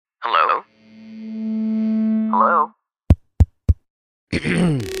Hello? Hello?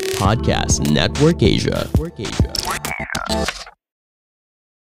 Podcast Network Asia.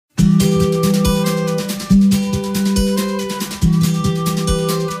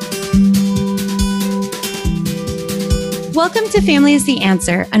 Welcome to Family is the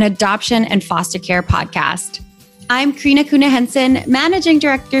Answer, an adoption and foster care podcast. I'm Karina Kuna Henson, Managing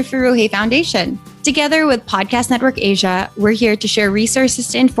Director for Ruhe Foundation. Together with Podcast Network Asia, we're here to share resources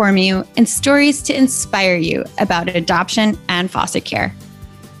to inform you and stories to inspire you about adoption and foster care.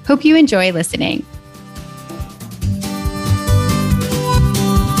 Hope you enjoy listening.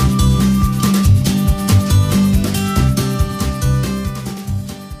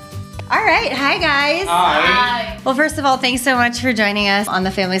 All right. Hi, guys. Hi. Well, first of all, thanks so much for joining us on the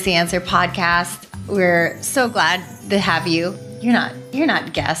Family is the Answer podcast. We're so glad to have you. You're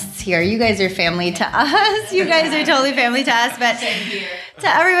not guests here. You guys are family to us. You guys are totally family to us. But to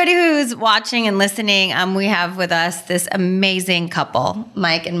everybody who's watching and listening, we have with us this amazing couple,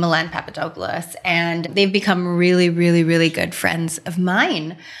 Mike and Milan Papadopoulos, and they've become really, really, really good friends of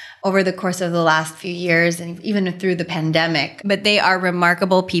mine over the course of the last few years and even through the pandemic. But they are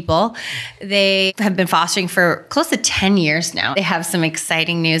remarkable people. They have been fostering for close to 10 years now. They have some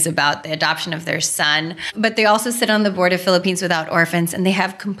exciting news about the adoption of their son, but they also sit on the board of Philippines Without Orphans, and they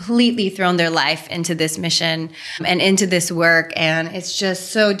have completely thrown their life into this mission and into this work. And it's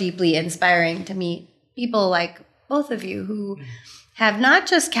just so deeply inspiring to meet people like both of you who have not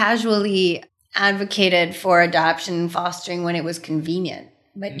just casually advocated for adoption and fostering when it was convenient,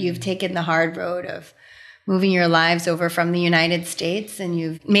 but you've taken the hard road of moving your lives over from the United States, and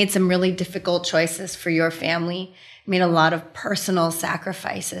you've made some really difficult choices for your family, made a lot of personal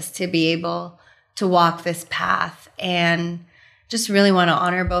sacrifices to be able to walk this path. And just really want to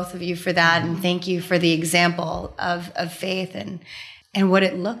honor both of you for that and thank you for the example of faith and what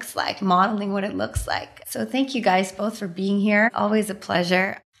it looks like, modeling what it looks like. So thank you guys both for being here. Always a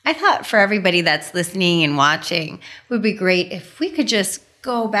pleasure. I thought for everybody that's listening and watching, it would be great if we could just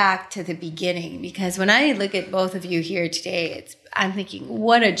go back to the beginning, because when I look at both of you here today, I'm thinking,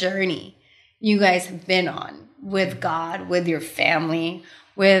 what a journey you guys have been on with God, with your family,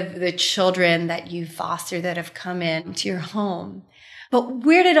 with the children that you foster that have come into your home. But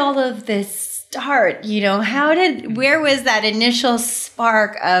where did all of this start? Where was that initial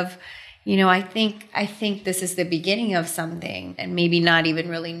spark of, I think this is the beginning of something, and maybe not even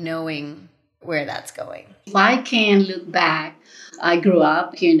really knowing where that's going? If I can look back, I grew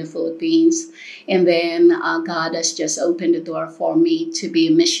up here in the Philippines, and then God has just opened the door for me to be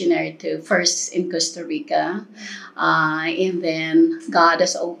a missionary first in Costa Rica. And then God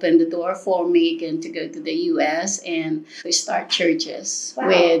has opened the door for me again to go to the U.S. and we start churches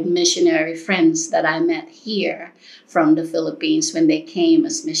with missionary friends that I met here from the Philippines when they came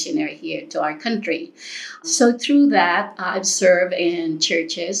as missionary here to our country. So through that, I've served in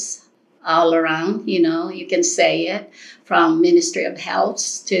churches all around, you can say it, from Ministry of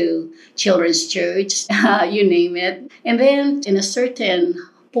Health to Children's Church, you name it. And then in a certain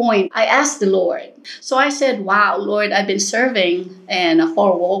point, I asked the Lord. So I said, wow, Lord, I've been serving in a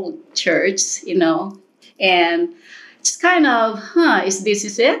four-wall church, and it's kind of,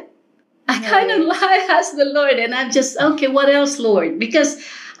 is it? I kind of asked the Lord, and I'm just, okay, what else, Lord? Because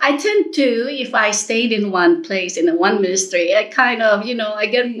I tend to, if I stayed in one place, in one ministry, I kind of, I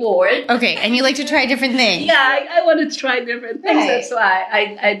get bored. Okay, and you like to try different things. Yeah, I want to try different things. Right. That's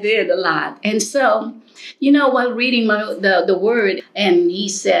why I did a lot. And so, while reading the word, and he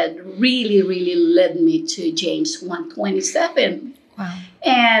said, really, really led me to James 1:27. Wow.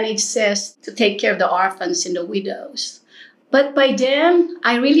 And it says to take care of the orphans and the widows. But by then,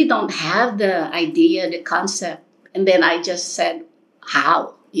 I really don't have the idea, the concept. And then I just said,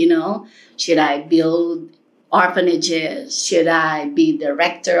 how? Should I build orphanages? Should I be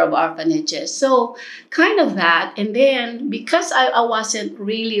director of orphanages? So kind of that. And then because I wasn't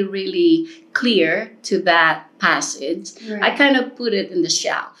really, really clear to that passage, right, I kind of put it in the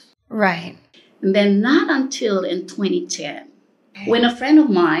shelf. Right. And then not until in 2010, when a friend of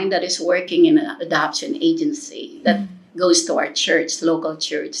mine that is working in an adoption agency that goes to our church, local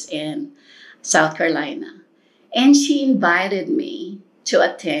church in South Carolina, and she invited me to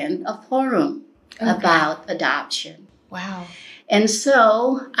attend a forum about adoption. Wow. And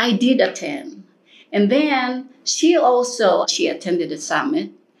so I did attend. And then she attended the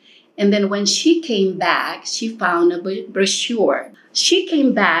summit. And then when she came back, she found a brochure. She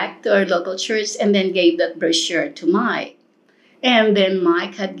came back to our local church and then gave that brochure to Mike. And then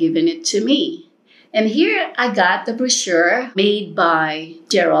Mike had given it to me. And here I got the brochure made by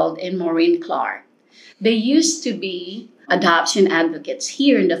Gerald and Maureen Clark. They used to be adoption advocates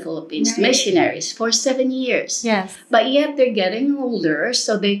here in the Philippines, Right. missionaries for 7 years. Yes. But yet they're getting older,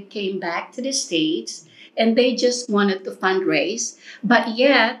 so they came back to the States and they just wanted to fundraise, but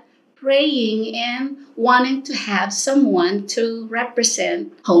yet praying and wanting to have someone to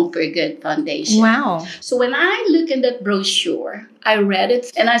represent Home for Good Foundation. Wow. So when I look in that brochure, I read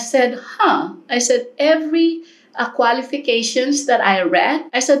it and I said, every qualifications that I read,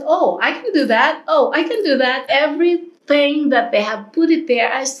 I said, oh, I can do that. Oh, I can do that. Everything that they have put it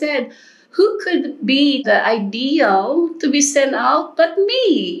there, I said, who could be the ideal to be sent out but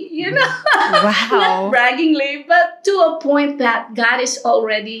me? Wow. Not braggingly, but to a point that God is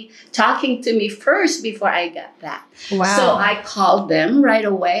already talking to me first before I got that. Wow. So I called them right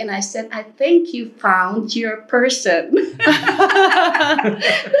away and I said, I think you found your person.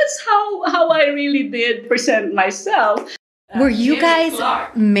 That's how I really did present myself. Were you Jimmy guys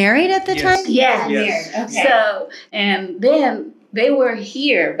Clark. married at the Yes. time? Yeah. Yes. Okay. So, and then they were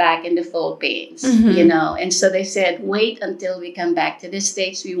here back in the Philippines, Mhm. and so they said, wait until we come back to the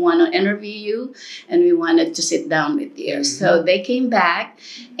States. We want to interview you and we wanted to sit down with you. So they came back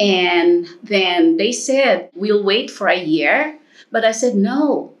and then they said, we'll wait for a year. But I said,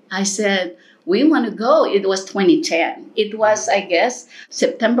 no. I said, we want to go. It was 2010. It was, I guess,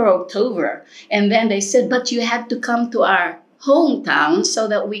 September, October. And then they said, but you had to come to our hometown so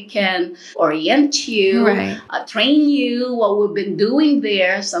that we can orient you, Right. train you, what we've been doing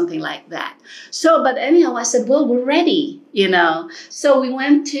there, something like that. So, but anyhow, I said, well, we're ready, So we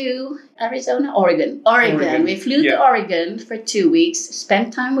went to Oregon. We flew to Oregon for 2 weeks,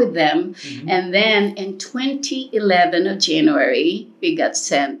 spent time with them. And then in 2011 of January, we got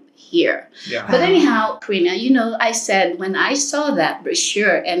sent here. Yeah. But anyhow, Karina, I said when I saw that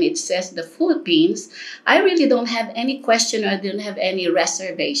brochure and it says the Philippines, I really don't have any question or didn't have any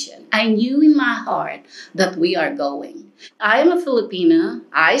reservation. I knew in my heart that we are going. I am a Filipina.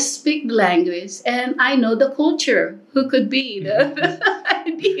 I speak the language and I know the culture. Who could be the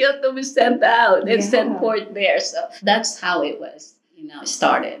idea to be sent out and sent forth there? So that's how it was,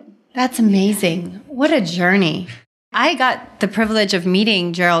 started. That's amazing. What a journey. I got the privilege of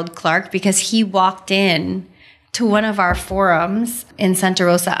meeting Gerald Clark because he walked in to one of our forums in Santa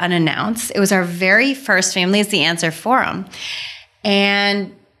Rosa unannounced. It was our very first Family is the Answer forum.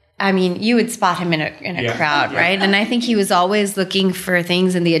 And I mean, you would spot him in a crowd, right? And I think he was always looking for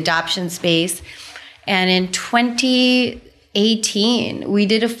things in the adoption space. And in 2018, we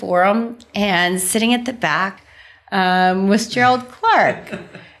did a forum and sitting at the back was Gerald Clark.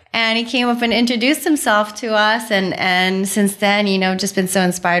 And he came up and introduced himself to us. And since then, just been so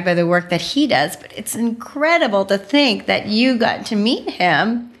inspired by the work that he does. But it's incredible to think that you got to meet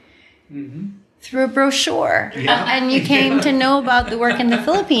him through a brochure. And you came to know about the work in the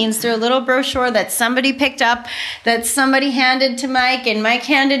Philippines through a little brochure that somebody picked up, that somebody handed to Mike, and Mike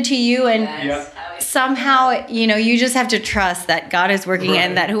handed to you. And somehow, you just have to trust that God is working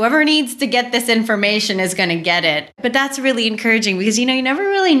and that whoever needs to get this information is going to get it. But that's really encouraging because, you never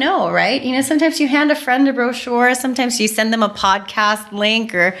really know, right? Sometimes you hand a friend a brochure, sometimes you send them a podcast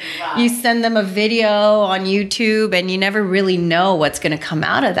link or you send them a video on YouTube and you never really know what's going to come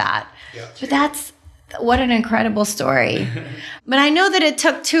out of that. But what an incredible story. But I know that it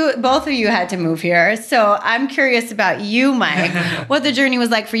took both of you had to move here. So I'm curious about you, Mike, what the journey was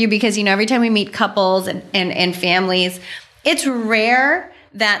like for you, because, every time we meet couples and families, it's rare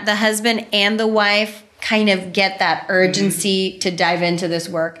that the husband and the wife kind of get that urgency to dive into this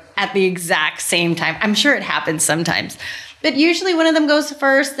work at the exact same time. I'm sure it happens sometimes. But usually one of them goes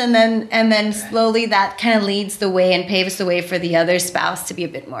first and then slowly that kind of leads the way and paves the way for the other spouse to be a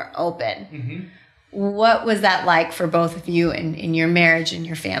bit more open. What was that like for both of you in your marriage and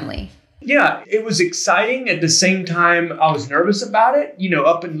your family? Yeah, it was exciting. At the same time, I was nervous about it.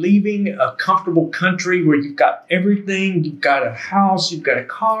 Up and leaving a comfortable country where you've got everything. You've got a house, you've got a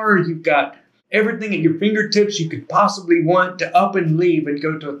car, you've got everything at your fingertips you could possibly want, to up and leave and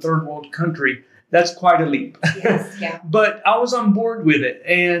go to a third world country. That's quite a leap. Yes, yeah. But I was on board with it.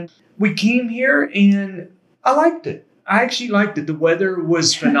 And we came here and I liked it. I actually liked it. The weather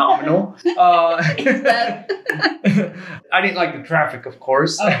was phenomenal. I didn't like the traffic, of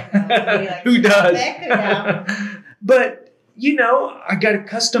course. Who does? But, I got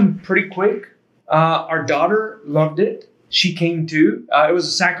accustomed pretty quick. Our daughter loved it. She came too. It was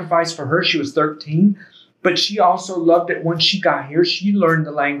a sacrifice for her. She was 13. But she also loved it once she got here. She learned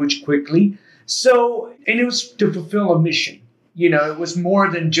the language quickly. So, and it was to fulfill a mission. It was more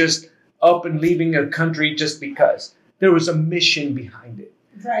than just up and leaving a country just because. There was a mission behind it.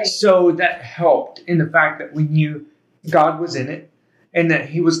 Right. So that helped in the fact that we knew God was in it and that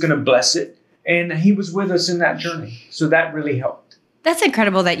He was going to bless it And he was with us in that journey. So that really helped. That's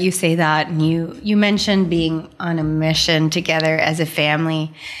incredible that you say that. And you mentioned being on a mission together as a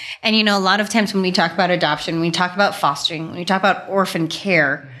family. And, a lot of times when we talk about adoption, when we talk about fostering, when we talk about orphan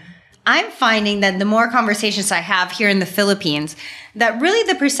care, I'm finding that the more conversations I have here in the Philippines, that really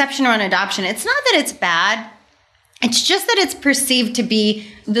the perception around adoption, it's not that it's bad. It's just that it's perceived to be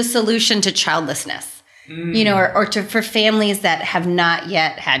the solution to childlessness. For families that have not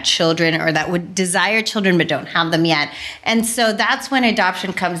yet had children or that would desire children but don't have them yet. And so that's when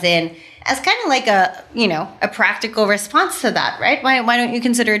adoption comes in as kind of like a practical response to that, right? Why don't you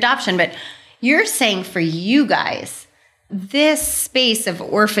consider adoption? But you're saying for you guys, this space of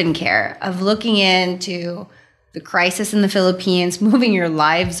orphan care, of looking into the crisis in the Philippines, moving your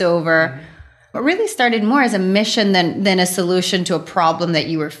lives over, it really started more as a mission than a solution to a problem that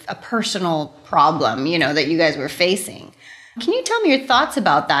a personal problem, that you guys were facing. Can you tell me your thoughts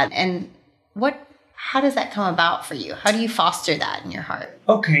about that? And how does that come about for you? How do you foster that in your heart?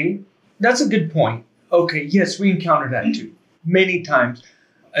 Okay, that's a good point. Okay, yes, we encounter that too. Many times.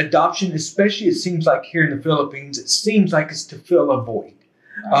 Adoption, especially it seems like here in the Philippines, it seems like it's to fill a void.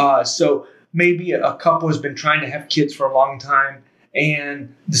 So maybe a couple has been trying to have kids for a long time.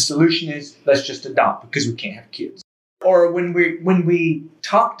 And the solution is, let's just adopt because we can't have kids. Or when we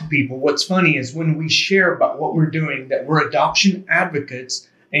talk to people, what's funny is when we share about what we're doing, that we're adoption advocates,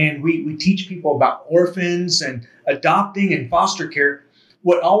 and we teach people about orphans and adopting and foster care,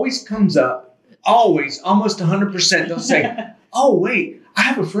 what always comes up, almost 100%, they'll say, oh, wait, I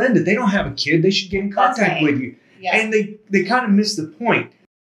have a friend that they don't have a kid. They should get in contact with you. Yeah. And they kind of miss the point.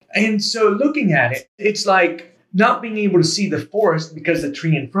 And so looking at it, it's like, not being able to see the forest because the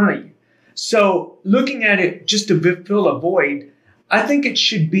tree in front of you. So looking at it just to fill a void, I think it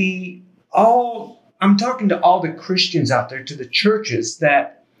should be I'm talking to all the Christians out there, to the churches,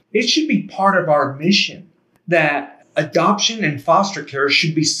 that it should be part of our mission, that adoption and foster care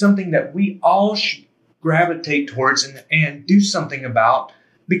should be something that we all should gravitate towards and do something about,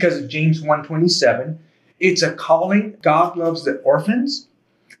 because of James 1:27. It's a calling. God loves the orphans.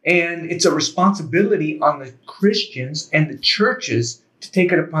 And it's a responsibility on the Christians and the churches to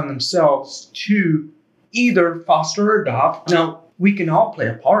take it upon themselves to either foster or adopt. Now, we can all play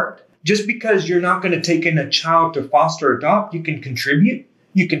a part. Just because you're not going to take in a child to foster or adopt, you can contribute.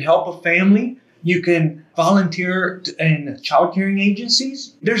 You can help a family. You can volunteer in child caring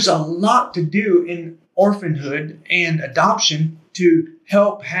agencies. There's a lot to do in orphanhood and adoption to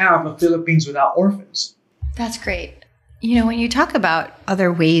help have a Philippines without orphans. That's great. When you talk about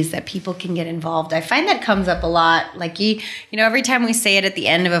other ways that people can get involved, I find that comes up a lot. Like, every time we say it at the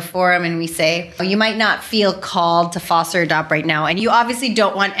end of a forum and we say, you might not feel called to foster or adopt right now. And you obviously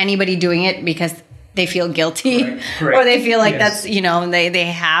don't want anybody doing it because they feel guilty. Correct. Or they feel like that's, they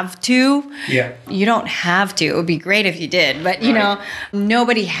have to. Yeah. You don't have to. It would be great if you did. But,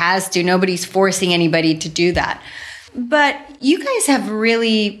 nobody has to. Nobody's forcing anybody to do that. But you guys have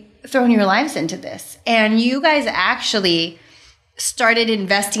really thrown your lives into this. And you guys actually started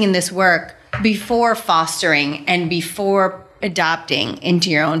investing in this work before fostering and before adopting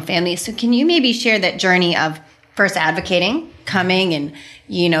into your own family. So can you maybe share that journey of first advocating, coming and,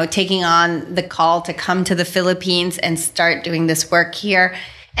 taking on the call to come to the Philippines and start doing this work here,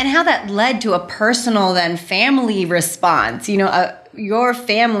 and how that led to a personal then family response, your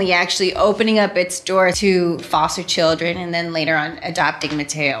family actually opening up its door to foster children and then later on adopting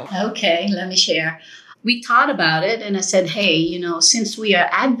Mateo? Okay, let me share. We thought about it and I said, hey, since we are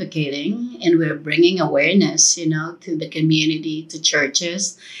advocating and we're bringing awareness, to the community, to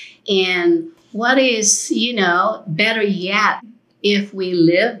churches, and what is, better yet if we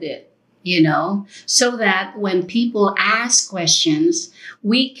lived it, so that when people ask questions,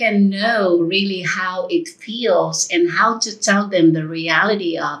 we can know really how it feels and how to tell them the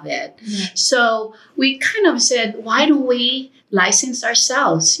reality of it. Mm-hmm. So we kind of said, why don't we license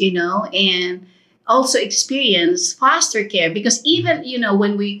ourselves, and also experience foster care? Because even,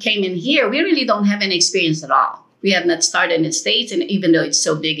 when we came in here, we really don't have any experience at all. We have not started in the States, and even though it's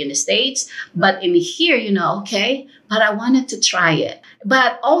so big in the States, but in here, but I wanted to try it.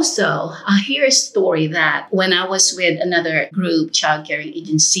 But also, here's a story that when I was with another group, child caring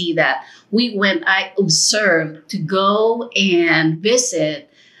agency, that I observed to go and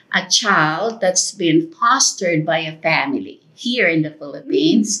visit a child that's been fostered by a family here in the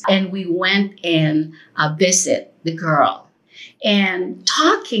Philippines. And we went and visit the girl. And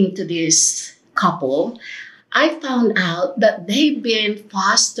talking to this couple, I found out that they've been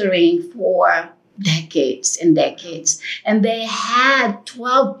fostering for decades and decades. And they had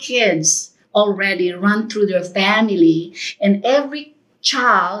 12 kids already run through their family. And every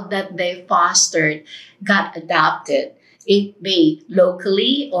child that they fostered got adopted, it be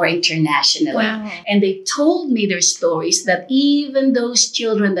locally or internationally. Wow. And they told me their stories that even those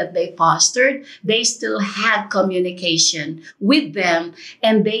children that they fostered, they still had communication with them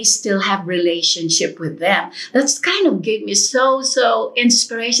and they still have relationship with them. That's kind of gave me so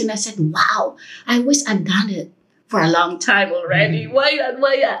inspiration. I said, wow, I wish I'd done it for a long time already. Why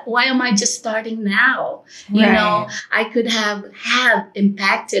am I just starting now? You know, I could have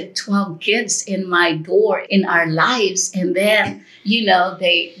impacted 12 kids in my door in our lives. And then, you know,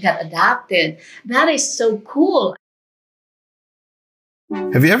 they got adopted. That is so cool.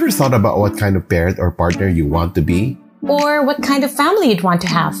 Have you ever thought about what kind of parent or partner you want to be? Or what kind of family you'd want to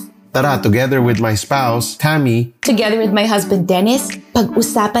have? Tara, together with my spouse, Tammy, Together with my husband, Dennis,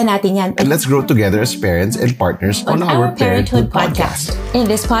 pag-usapan natin yan. and let's grow together as parents and partners on our Parenthood podcast. In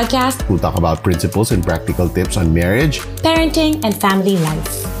this podcast, We'll talk about principles and practical tips on marriage. parenting and family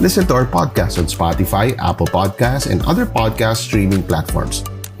life. Listen to our podcast on Spotify, Apple Podcasts, and other podcast streaming platforms.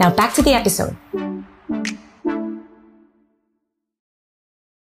 Now back to the episode.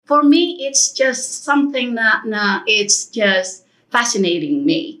 For me, it's just something that it's just fascinating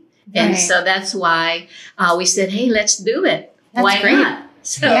me. And Right. so that's why we said, hey, let's do it. That's Why great. not?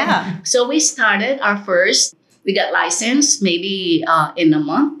 So, Yeah. so we started our first, we got licensed maybe in a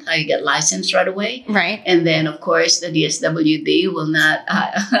month. I get licensed right away. Right. And then, of course, the DSWD will not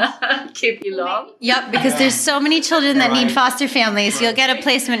keep you long. Yep, because there's so many children that need foster families. You'll get a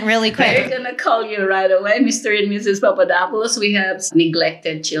placement really They're quick. going to call you right away. Mr. and Mrs. Papadopoulos, we have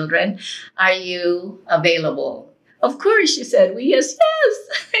neglected children. Are you available? Of course, she said, yes.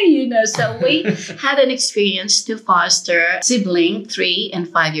 You know, so we had an experience to foster sibling 3 and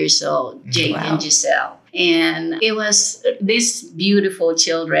 5 years old, Jake Wow. and Giselle. And it was these beautiful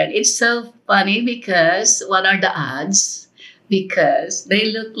children. It's so funny because what are the odds? Because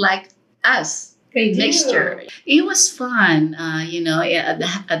they look like us. Mixture. It was fun, you know, at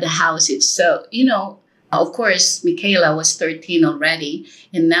the house. It's so, you know, of course, Michaela was 13 already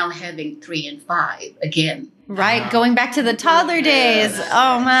and now having 3 and 5 again. Right, going back to the toddler days.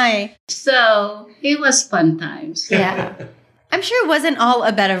 Oh my. So it was fun times. Yeah. I'm sure it wasn't all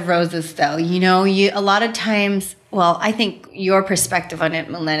a bed of roses though. You know, a lot of times, well, I think your perspective on it,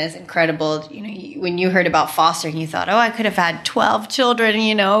 Milena, is incredible. You know, when you heard about fostering, you thought, oh, I could have had 12 children,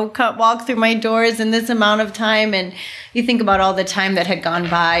 you know, walk through my doors in this amount of time. And you think about all the time that had gone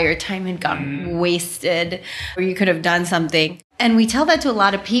by or time had gone wasted, or you could have done something. And we tell that to a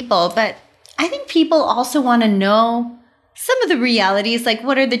lot of people, but I think people also want to know some of the realities, like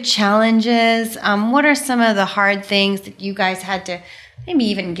what are the challenges? What are some of the hard things that you guys had to maybe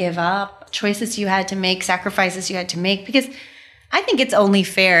even give up, choices you had to make, sacrifices you had to make? Because I think it's only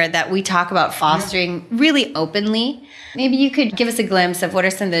fair that we talk about fostering really openly. Maybe you could give us a glimpse of what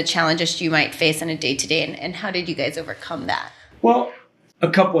are some of the challenges you might face on a day-to-day and how did you guys overcome that? Well, a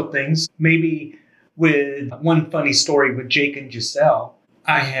couple of things. Maybe with one funny story with Jake and Giselle,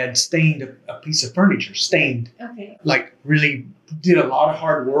 I had stained a piece of furniture, Okay. like really did a lot of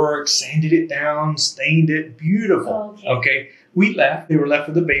hard work, sanded it down, stained it, beautiful. Okay. We left. They were left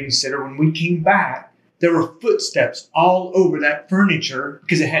with a babysitter. When we came back, there were footsteps all over that furniture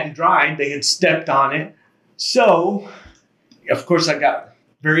because it hadn't dried. They had stepped on it. So, of course, I got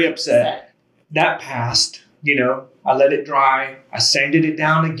very upset. That passed, you know. I let it dry. I sanded it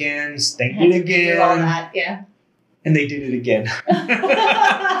down again, stained it again. All that, yeah. And they did it again.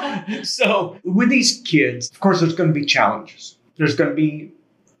 So with these kids, of course, there's going to be challenges. There's going to be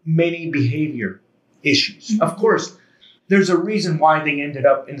many behavior issues. Mm-hmm. Of course, there's a reason why they ended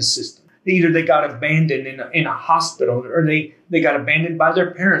up in the system. Either they got abandoned in a hospital, or they got abandoned by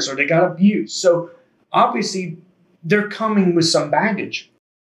their parents, or they got abused. So obviously, they're coming with some baggage.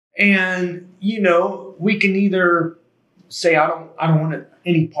 And, you know, we can either say, I don't want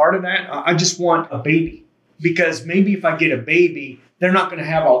any part of that. I just want a baby. Because maybe if I get a baby, they're not going to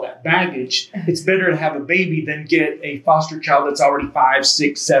have all that baggage. It's better to have a baby than get a foster child that's already 5,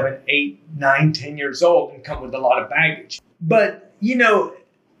 6, 7, 8, 9, 10 years old and come with a lot of baggage. But, you know,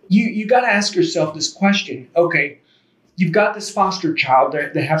 you got to ask yourself this question. Okay, you've got this foster child.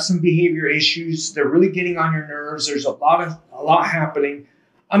 They have some behavior issues. They're really getting on your nerves. There's a lot happening.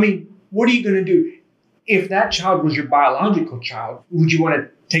 I mean, what are you going to do? If that child was your biological child, would you want to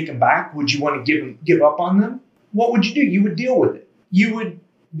take them back? Would you want to give up on them? What would you do? You would deal with it. You would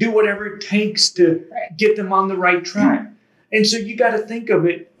do whatever it takes to get them on the right track. And so you got to think of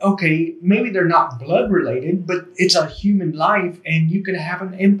it, okay, maybe they're not blood related, but it's a human life and you can have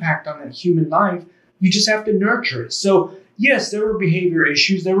an impact on that human life. You just have to nurture it. So yes, there were behavior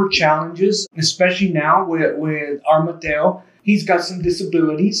issues. There were challenges, especially now with our Mateo. He's got some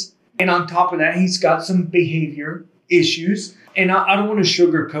disabilities. And on top of that, he's got some behavior issues. And I don't want to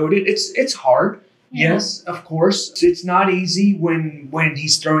sugarcoat it. It's hard. Yeah. Yes, of course. It's not easy when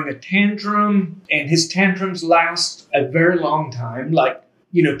he's throwing a tantrum, and his tantrums last a very long time, like,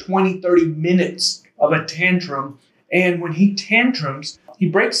 20, 30 minutes of a tantrum. And when he tantrums, he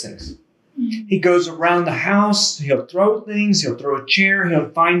breaks things. Mm-hmm. He goes around the house. He'll throw things. He'll throw a chair.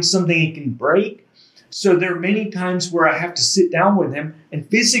 He'll find something he can break. So there are many times where I have to sit down with him and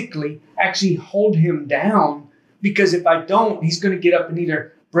physically actually hold him down, because if I don't, he's going to get up and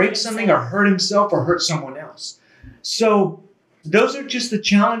either break something or hurt himself or hurt someone else. So those are just the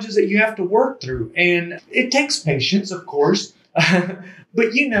challenges that you have to work through. And it takes patience, of course. But,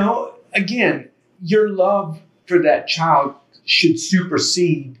 again, your love for that child should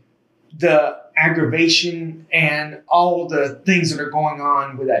supersede the aggravation and all the things that are going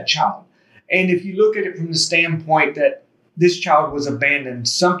on with that child. And if you look at it from the standpoint that this child was abandoned,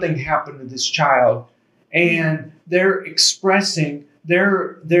 something happened to this child, and they're expressing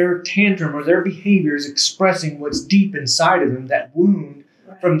their tantrum or their behavior is expressing what's deep inside of them, that wound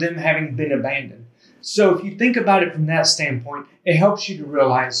from them having been abandoned. So if you think about it from that standpoint, it helps you to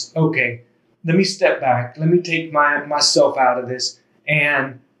realize, okay, let me step back. Let me take myself out of this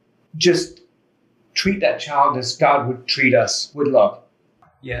and just treat that child as God would treat us, with love.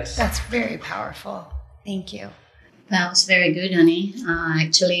 Yes. That's very powerful. Thank you. That was very good, honey.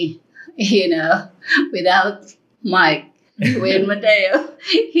 Actually, without Mike, with Mateo,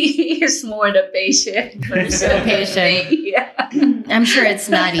 he is more the patient person. So patient. Yeah. I'm sure it's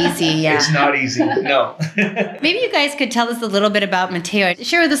not easy. Yeah. It's not easy. No. Maybe you guys could tell us a little bit about Mateo.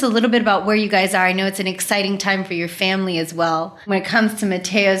 Share with us a little bit about where you guys are. I know it's an exciting time for your family as well when it comes to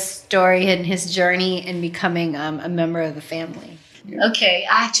Mateo's story and his journey in becoming a member of the family. Okay,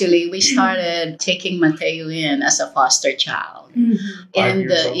 actually, we started taking Mateo in as a foster child. Mm-hmm.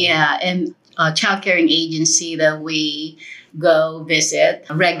 And a child caring agency that we go visit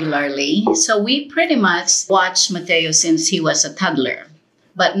regularly. So we pretty much watched Mateo since he was a toddler,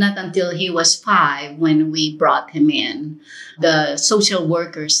 but not until he was 5 when we brought him in. The social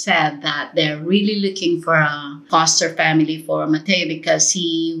worker said that they're really looking for a foster family for Mateo because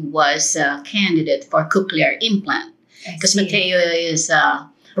he was a candidate for cochlear implant. Because Mateo is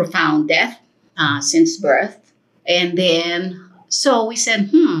profound deaf since birth. And then, so we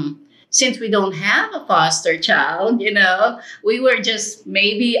said, since we don't have a foster child, we were just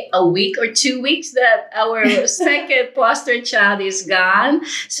maybe a week or 2 weeks that our second foster child is gone.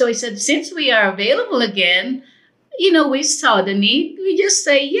 So we said, since we are available again, we saw the need. We just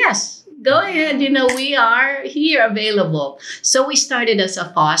say, yes. Go ahead, we are here available. So we started as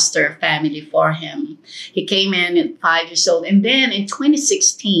a foster family for him. He came in at 5 years old. And then in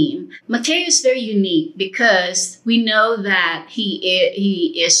 2016, Mateo is very unique because we know that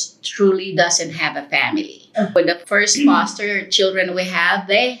he is truly doesn't have a family. When the first foster children we have,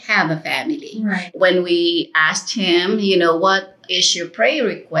 they have a family. Right. When we asked him, what is your prayer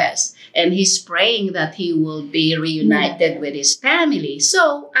request? And he's praying that he will be reunited with his family.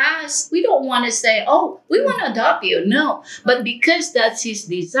 So as we don't want to say, we want to adopt you. No. But because that's his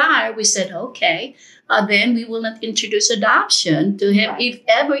desire, we said, okay, then we will not introduce adoption to him,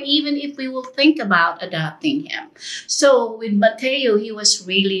 even if we will think about adopting him. So with Mateo, he was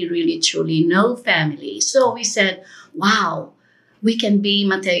really, really, truly no family. So we said, wow, we can be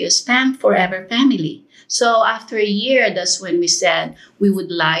Mateo's forever family. So after a year, that's when we said we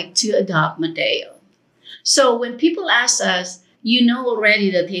would like to adopt Mateo. So when people ask us,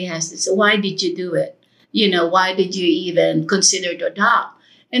 already that he has this, why did you do it? Why did you even consider to adopt?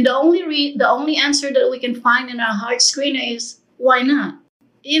 And the only answer that we can find in our heart screen is, why not?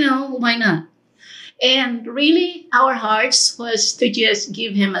 Why not? And really, our hearts was to just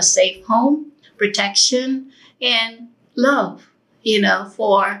give him a safe home, protection, and love,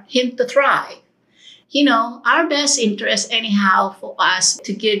 for him to thrive. Our best interest anyhow for us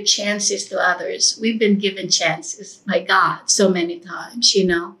to give chances to others. We've been given chances by God so many times,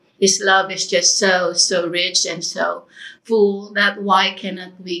 His love is just so, so rich and so full that why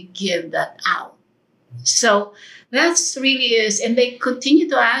cannot we give that out? So that's really is. And they continue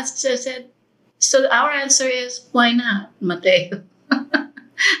to ask, so our answer is, why not, Mateo?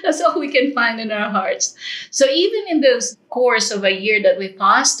 That's all we can find in our hearts. So even in those course of a year that we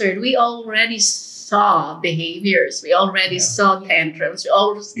fostered, we already saw behaviors. We already saw tantrums. We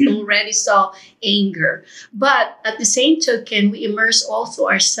already saw anger. But at the same token, we immerse also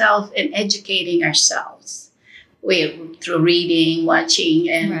ourselves in educating ourselves. Through reading, watching,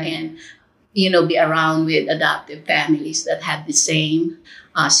 and be around with adoptive families that have the same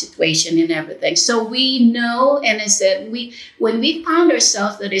situation and everything. So we know, and I said, when we found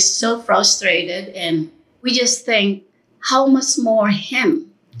ourselves that is so frustrated, and we just think, how much more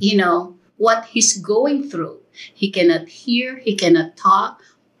him, what he's going through. He cannot hear, he cannot talk.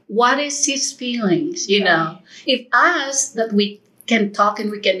 What is his feelings, If us that we can talk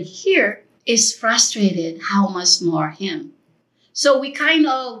and we can hear is frustrated, how much more him? So we kind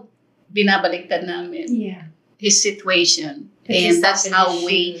of binabaliktad namin his situation. And that's how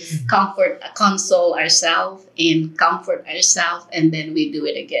we console ourselves and comfort ourselves, and then we do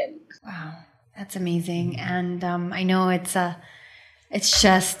it again. Wow, that's amazing. And I know it's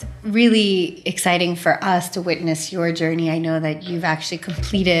just really exciting for us to witness your journey. I know that you've actually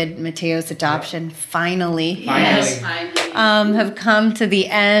completed Mateo's adoption finally. Yes, finally. Have come to the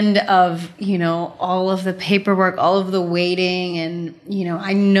end of, all of the paperwork, all of the waiting. And,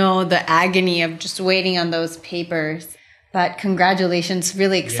 I know the agony of just waiting on those papers. But congratulations,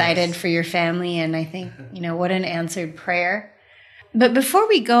 really excited for your family. And I think, what an answered prayer. But before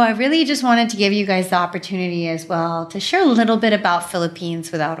we go, I really just wanted to give you guys the opportunity as well to share a little bit about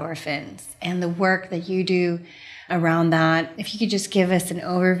Philippines Without Orphans and the work that you do around that. If you could just give us an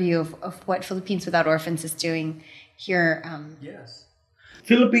overview of what Philippines Without Orphans is doing here. Yes.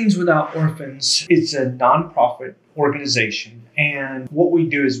 Philippines Without Orphans is a nonprofit organization. And what we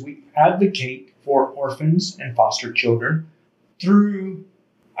do is we advocate for orphans and foster children through,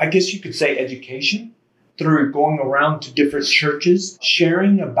 I guess you could say, education, through going around to different churches,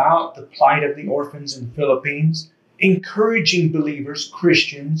 sharing about the plight of the orphans in the Philippines, encouraging believers,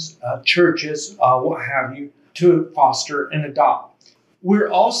 Christians, churches, what have you, to foster and adopt. We're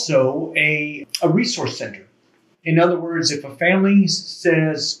also a resource center. In other words, if a family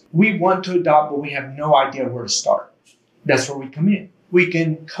says, we want to adopt, but we have no idea where to start, that's where we come in. We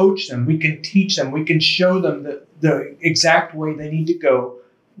can coach them, we can teach them, we can show them the exact way they need to go,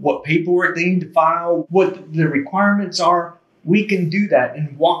 what paperwork they need to file, what the requirements are. We can do that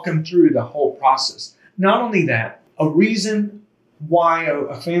and walk them through the whole process. Not only that, a reason why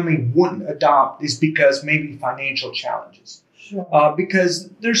a family wouldn't adopt is because maybe financial challenges. Sure. Because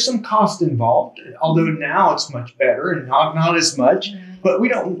there's some cost involved, although now it's much better and not as much. But we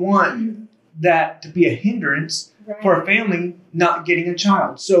don't want that to be a hindrance for a family not getting a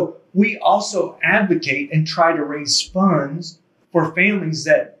child. So we also advocate and try to raise funds for families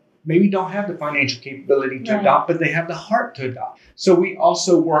that maybe don't have the financial capability to adopt, but they have the heart to adopt. So we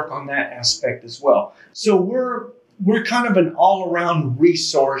also work on that aspect as well. So we're kind of an all-around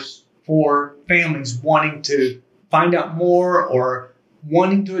resource for families wanting to find out more or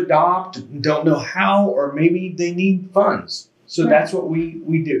wanting to adopt, don't know how, or maybe they need funds. So that's what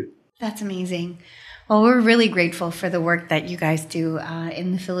we do. That's amazing. Well, we're really grateful for the work that you guys do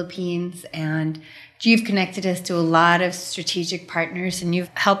in the Philippines, and you've connected us to a lot of strategic partners, and you've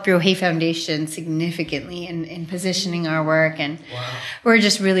helped Rohe Foundation significantly in positioning our work, and we're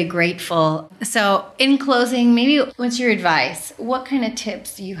just really grateful. So in closing, maybe what's your advice? What kind of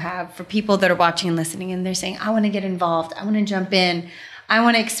tips do you have for people that are watching and listening, and they're saying, I want to get involved, I want to jump in, I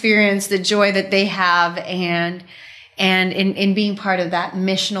want to experience the joy that they have, and in being part of that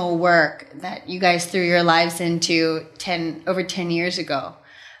missional work that you guys threw your lives into over 10 years ago?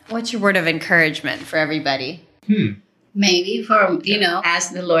 What's your word of encouragement for everybody? Maybe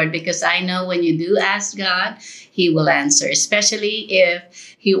ask the Lord, because I know when you do ask God, He will answer, especially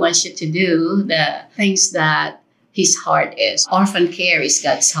if He wants you to do the things that His heart is. Orphan care is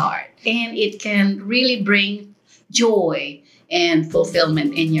God's heart, and it can really bring joy and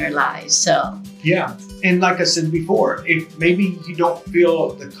fulfillment in your lives. So yeah. And like I said before, if maybe you don't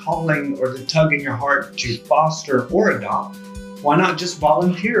feel the calling or the tug in your heart to foster or adopt, why not just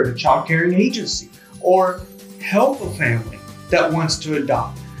volunteer at a child caring agency or help a family that wants to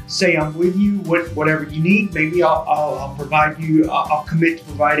adopt? Say, I'm with you, whatever you need. Maybe I'll provide you, I'll commit to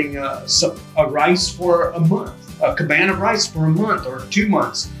providing a rice for a month, a cabana of rice for a month or 2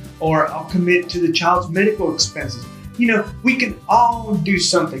 months, or I'll commit to the child's medical expenses. We can all do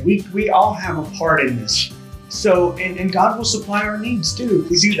something. We all have a part in this. So, and God will supply our needs too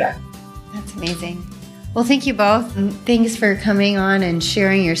if we do that. That's amazing. Well, thank you both. And thanks for coming on and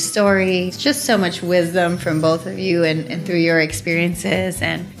sharing your story. It's just so much wisdom from both of you and through your experiences.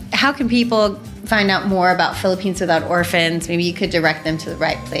 And how can people find out more about Philippines Without Orphans? Maybe you could direct them to the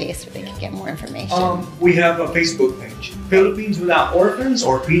right place where they can get more information. We have a Facebook page, Philippines Without Orphans,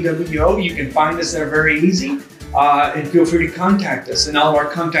 or PWO. You can find us there very easy. And feel free to contact us. And all of our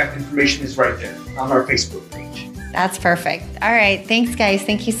contact information is right there on our Facebook page. That's perfect. All right. Thanks, guys.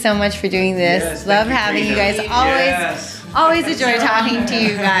 Thank you so much for doing this. Yes, love having you guys. Always a joy talking to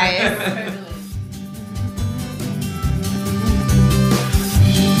you guys.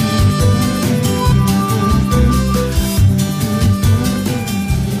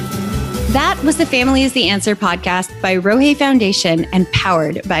 That was the Family is the Answer podcast by Rohe Foundation and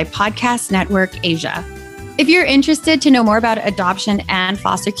powered by Podcast Network Asia. If you're interested to know more about adoption and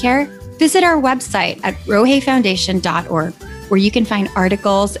foster care, visit our website at rohefoundation.org, where you can find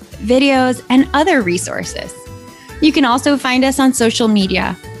articles, videos, and other resources. You can also find us on social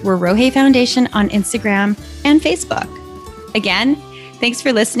media. We're Rohe Foundation on Instagram and Facebook. Again, thanks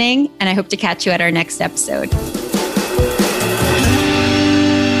for listening, and I hope to catch you at our next episode.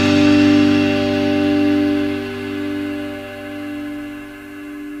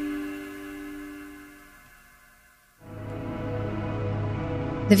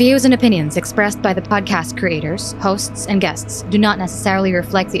 The views and opinions expressed by the podcast creators, hosts, and guests do not necessarily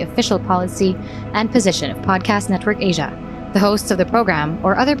reflect the official policy and position of Podcast Network Asia, the hosts of the program,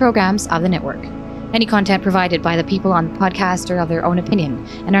 or other programs of the network. Any content provided by the people on the podcast are of their own opinion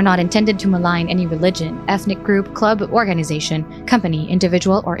and are not intended to malign any religion, ethnic group, club, organization, company,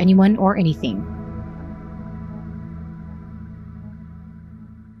 individual, or anyone or anything.